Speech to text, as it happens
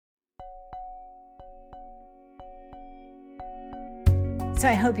So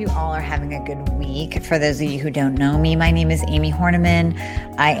I hope you all are having a good week. For those of you who don't know me, my name is Amy Horniman.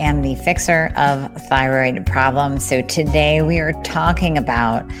 I am the fixer of thyroid problems. So today we are talking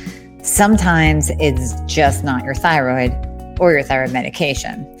about sometimes it's just not your thyroid or your thyroid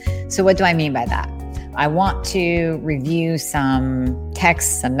medication. So what do I mean by that? I want to review some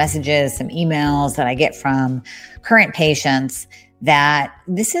texts, some messages, some emails that I get from current patients that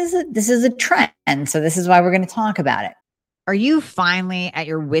this is a trend. So this is why we're going to talk about it. Are you finally at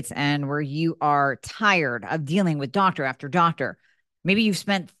your wit's end where you are tired of dealing with doctor after doctor? Maybe you've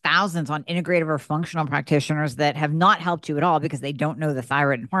spent thousands on integrative or functional practitioners that have not helped you at all because they don't know the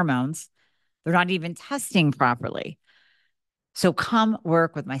thyroid and hormones. They're not even testing properly. So come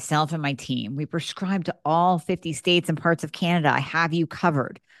work with myself and my team. We prescribe to all 50 states and parts of Canada. I have you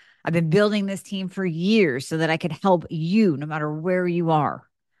covered. I've been building this team for years so that I could help you no matter where you are.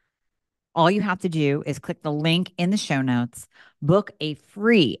 All you have to do is click the link in the show notes, book a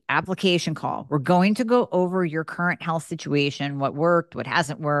free application call. We're going to go over your current health situation, what worked, what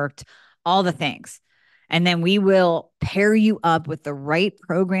hasn't worked, all the things. And then we will pair you up with the right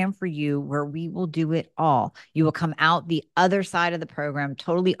program for you where we will do it all. You will come out the other side of the program,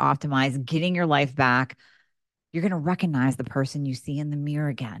 totally optimized, getting your life back. You're going to recognize the person you see in the mirror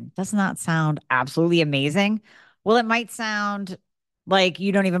again. Doesn't that sound absolutely amazing? Well, it might sound like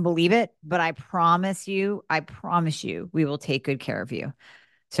you don't even believe it, but I promise you, we will take good care of you.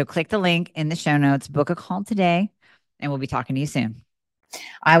 So click the link in the show notes, book a call today, and we'll be talking to you soon.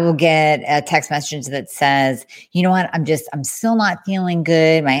 I will get a text message that says, you know what, I'm still not feeling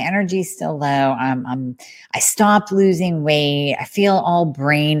good. My energy's still low. I stopped losing weight. I feel all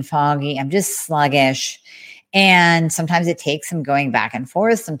brain foggy. I'm just sluggish. And sometimes it takes some going back and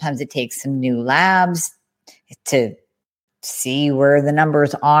forth. Sometimes it takes some new labs to see where the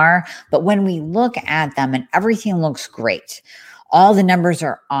numbers are. But when we look at them and everything looks great, all the numbers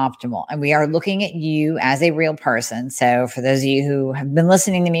are optimal, and we are looking at you as a real person. So for those of you who have been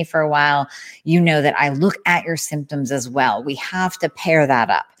listening to me for a while, you know that I look at your symptoms as well. We have to pair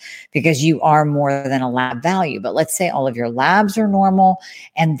that up because you are more than a lab value. But let's say all of your labs are normal,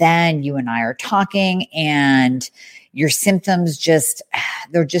 and then you and I are talking and your symptoms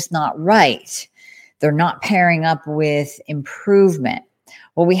they're just not right. They're not pairing up with improvement.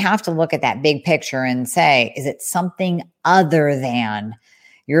 Well, we have to look at that big picture and say, is it something other than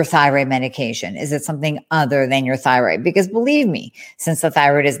your thyroid medication? Is it something other than your thyroid? Because believe me, since the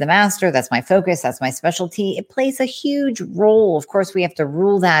thyroid is the master, that's my focus, that's my specialty, it plays a huge role. Of course, we have to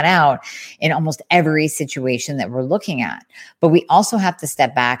rule that out in almost every situation that we're looking at. But we also have to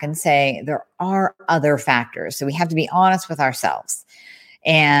step back and say there are other factors. So we have to be honest with ourselves.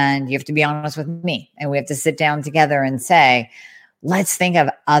 And you have to be honest with me. And we have to sit down together and say, let's think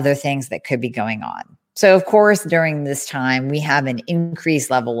of other things that could be going on. So, of course, during this time, we have an increased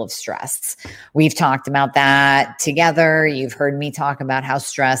level of stress. We've talked about that together. You've heard me talk about how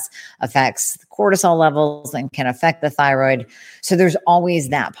stress affects the cortisol levels and can affect the thyroid. So there's always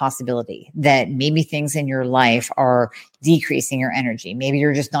that possibility that maybe things in your life are decreasing your energy. Maybe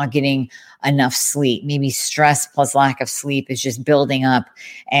you're just not getting enough sleep. Maybe stress plus lack of sleep is just building up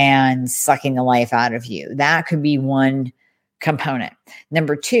and sucking the life out of you. That could be one component.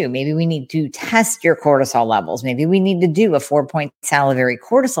 Number two, maybe we need to test your cortisol levels. Maybe we need to do a 4-point salivary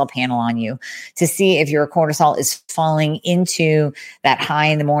cortisol panel on you to see if your cortisol is falling into that high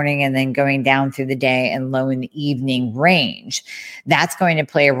in the morning and then going down through the day and low in the evening range. That's going to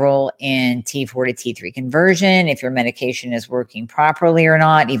play a role in T4 to T3 conversion, if your medication is working properly or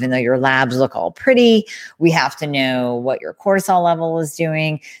not. Even though your labs look all pretty, we have to know what your cortisol level is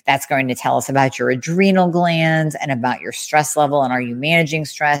doing. That's going to tell us about your adrenal glands and about your stress level. And are you managing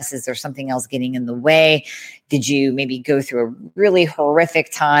stress? Is there something else getting in the way? Did you maybe go through a really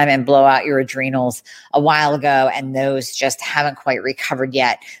horrific time and blow out your adrenals a while ago, and those just haven't quite recovered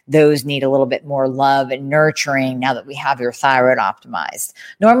yet? Those need a little bit more love and nurturing now that we have your thyroid optimized.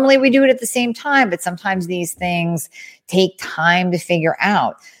 Normally we do it at the same time, but sometimes these things take time to figure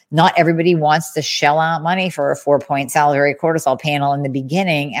out. Not everybody wants to shell out money for a 4-point salivary cortisol panel in the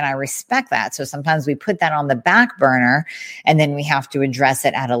beginning, and I respect that. So sometimes we put that on the back burner, and then we have to address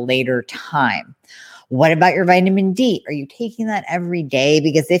it at a later time. What about your vitamin D? Are you taking that every day?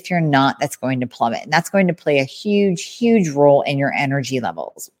 Because if you're not, that's going to plummet. And that's going to play a huge, huge role in your energy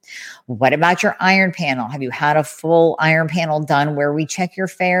levels. What about your iron panel? Have you had a full iron panel done where we check your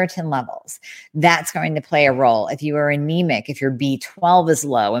ferritin levels? That's going to play a role. If you are anemic, if your B12 is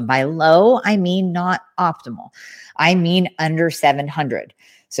low, and by low, I mean not optimal. I mean under 700.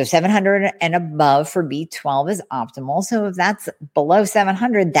 So 700 and above for B12 is optimal. So if that's below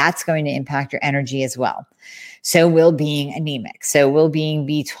 700, that's going to impact your energy as well. So will being anemic. So will being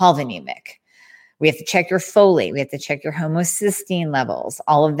B12 anemic. We have to check your folate. We have to check your homocysteine levels.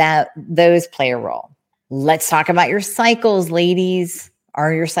 All of that, those play a role. Let's talk about your cycles, ladies.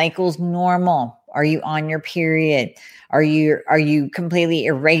 Are your cycles normal? Are you on your period? Are you completely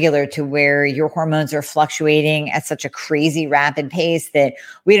irregular to where your hormones are fluctuating at such a crazy rapid pace that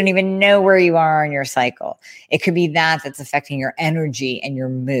we don't even know where you are on your cycle? It could be that's affecting your energy and your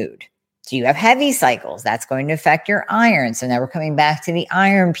mood. Do you have heavy cycles? That's going to affect your iron. So now we're coming back to the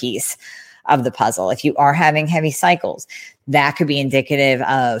iron piece of the puzzle. If you are having heavy cycles, that could be indicative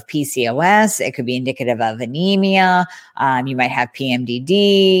of PCOS. It could be indicative of anemia. You might have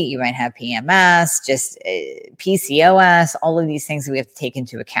PMDD. You might have PMS, just PCOS, all of these things that we have to take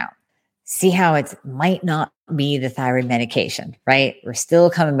into account. See how it might not be the thyroid medication, right? We're still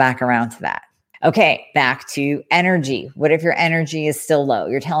coming back around to that. Okay, back to energy. What if your energy is still low?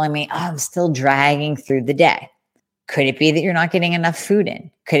 You're telling me, I'm still dragging through the day. Could it be that you're not getting enough food in?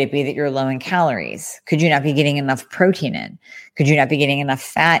 Could it be that you're low in calories? Could you not be getting enough protein in? Could you not be getting enough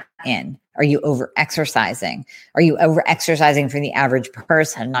fat in? Are you over-exercising? Are you over-exercising for the average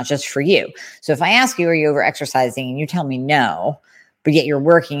person, not just for you? So if I ask you, are you over-exercising, and you tell me no, but yet you're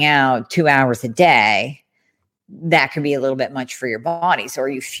working out 2 hours a day, that could be a little bit much for your body. So are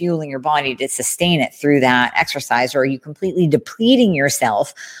you fueling your body to sustain it through that exercise, or are you completely depleting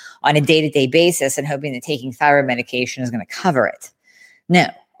yourself on a day-to-day basis and hoping that taking thyroid medication is going to cover it? No,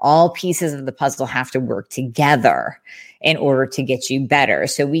 all pieces of the puzzle have to work together in order to get you better.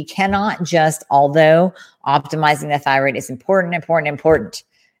 So we cannot just, although optimizing the thyroid is important.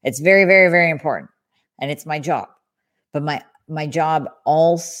 It's very, very, very important. And it's my job. But my job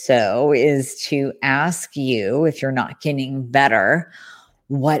also is to ask you, if you're not getting better,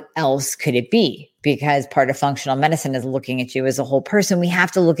 what else could it be? Because part of functional medicine is looking at you as a whole person. We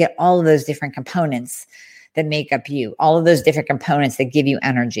have to look at all of those different components that make up you, all of those different components that give you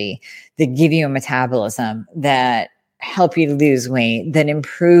energy, that give you a metabolism, that help you to lose weight, that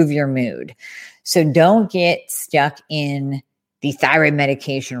improve your mood. So don't get stuck in the thyroid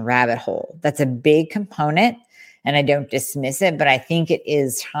medication rabbit hole. That's a big component, and I don't dismiss it, but I think it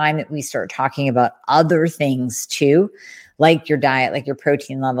is time that we start talking about other things too, like your diet, like your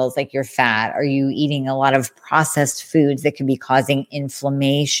protein levels, like your fat. Are you eating a lot of processed foods that can be causing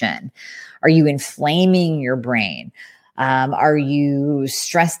inflammation? Are you inflaming your brain? Are you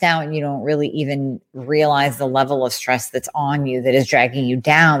stressed out and you don't really even realize the level of stress that's on you, that is dragging you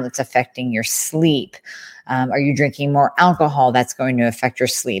down, that's affecting your sleep? Are you drinking more alcohol? That's going to affect your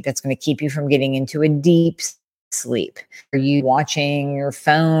sleep. That's going to keep you from getting into a deep sleep. Are you watching your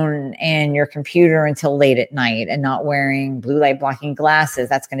phone and your computer until late at night and not wearing blue light blocking glasses?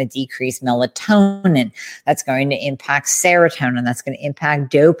 That's going to decrease melatonin. That's going to impact serotonin. That's going to impact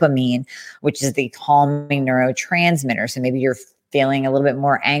dopamine, which is the calming neurotransmitter. So maybe you're feeling a little bit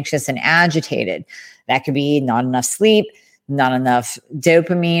more anxious and agitated. That could be not enough sleep, not enough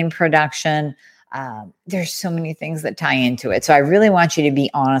dopamine production. There's so many things that tie into it. So I really want you to be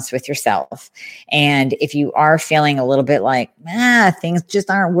honest with yourself. And if you are feeling a little bit like, things just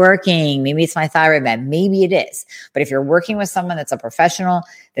aren't working, maybe it's my thyroid med, maybe it is. But if you're working with someone that's a professional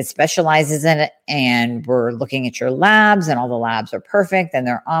that specializes in it, and we're looking at your labs and all the labs are perfect and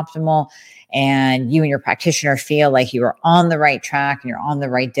they're optimal, and you and your practitioner feel like you are on the right track and you're on the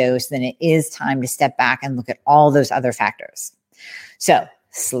right dose, then it is time to step back and look at all those other factors. So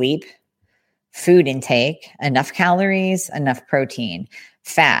sleep, food intake, enough calories, enough protein,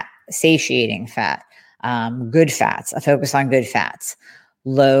 fat, satiating fat, good fats, a focus on good fats,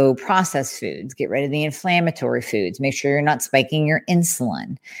 low processed foods, get rid of the inflammatory foods, make sure you're not spiking your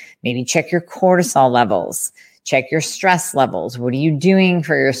insulin, maybe check your cortisol levels, check your stress levels. What are you doing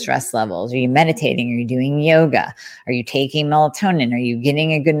for your stress levels? Are you meditating? Are you doing yoga? Are you taking melatonin? Are you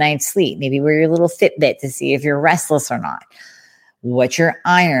getting a good night's sleep? Maybe wear your little Fitbit to see if you're restless or not. What's your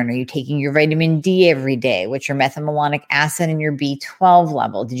iron? Are you taking your vitamin D every day? What's your methylmalonic acid and your B12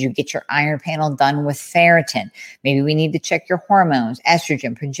 level? Did you get your iron panel done with ferritin? Maybe we need to check your hormones,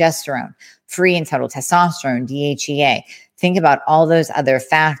 estrogen, progesterone, free and total testosterone, DHEA. Think about all those other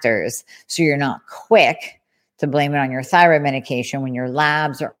factors so you're not quick to blame it on your thyroid medication when your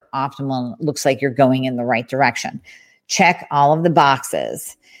labs are optimal and it looks like you're going in the right direction. Check all of the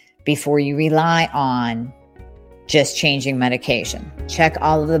boxes before you rely on just changing medication. Check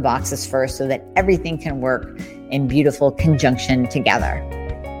all of the boxes first so that everything can work in beautiful conjunction together.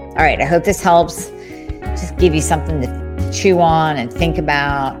 All right, I hope this helps. Just give you something to chew on and think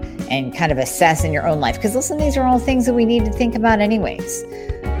about and kind of assess in your own life. Because listen, these are all things that we need to think about anyways.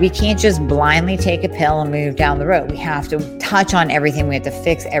 We can't just blindly take a pill and move down the road. We have to touch on everything. We have to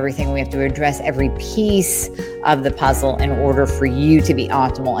fix everything. We have to address every piece of the puzzle in order for you to be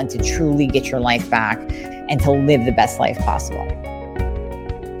optimal and to truly get your life back and to live the best life possible.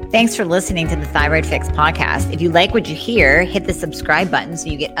 Thanks for listening to the Thyroid Fix podcast. If you like what you hear, hit the subscribe button so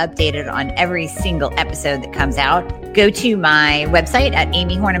you get updated on every single episode that comes out. Go to my website at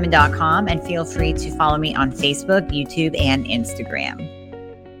amyhornaman.com and feel free to follow me on Facebook, YouTube, and Instagram.